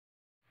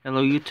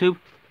Hello YouTube.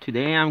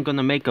 Today I'm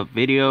gonna make a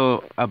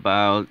video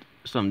about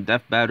some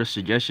death battle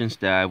suggestions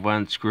that I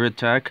want Screw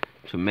Attack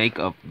to make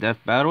of death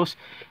battles.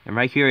 And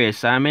right here is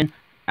Simon,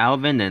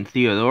 Alvin, and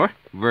Theodore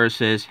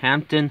versus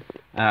Hamton,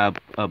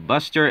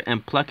 Buster,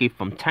 and Plucky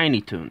from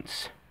Tiny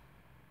Toons.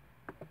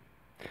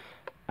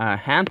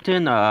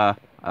 Hamton,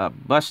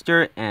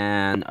 Buster,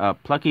 and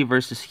Plucky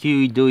versus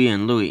Huey, Dewey,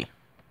 and Louie.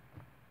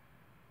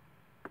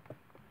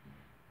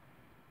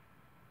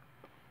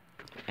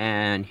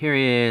 And here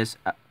is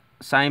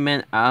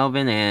Simon,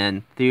 Alvin,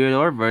 and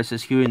Theodore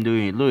versus Huey,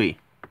 Dewey, and Louie.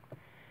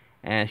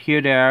 And here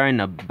they are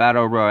in a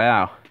battle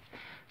royale.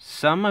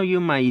 Some of you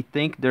might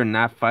think they're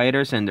not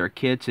fighters and they're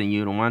kids and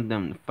you don't want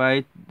them to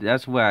fight.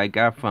 That's what I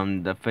got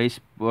from the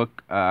Facebook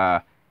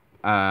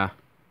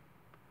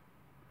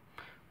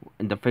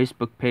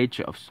page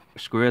of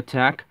Screw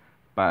Attack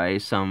by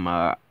some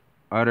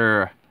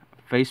other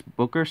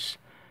Facebookers.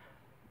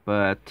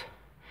 But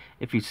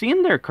if you've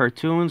seen their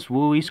cartoons,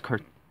 Wooey's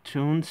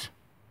cartoons,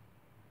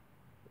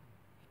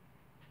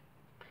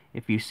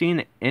 if you've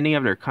seen any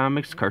of their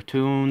comics,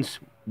 cartoons,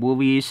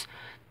 movies,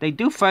 they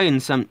do fight in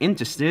some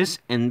instances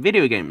in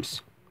video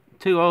games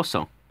too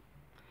also.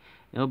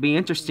 It'll be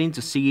interesting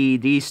to see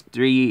these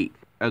three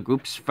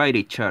groups fight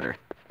each other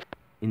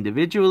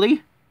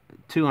individually,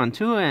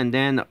 2-on-2, and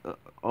then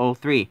all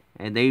three.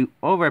 And they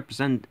all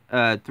represent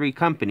three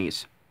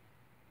companies.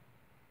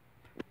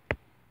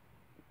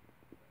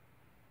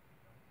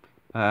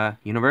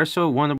 Universal, Warner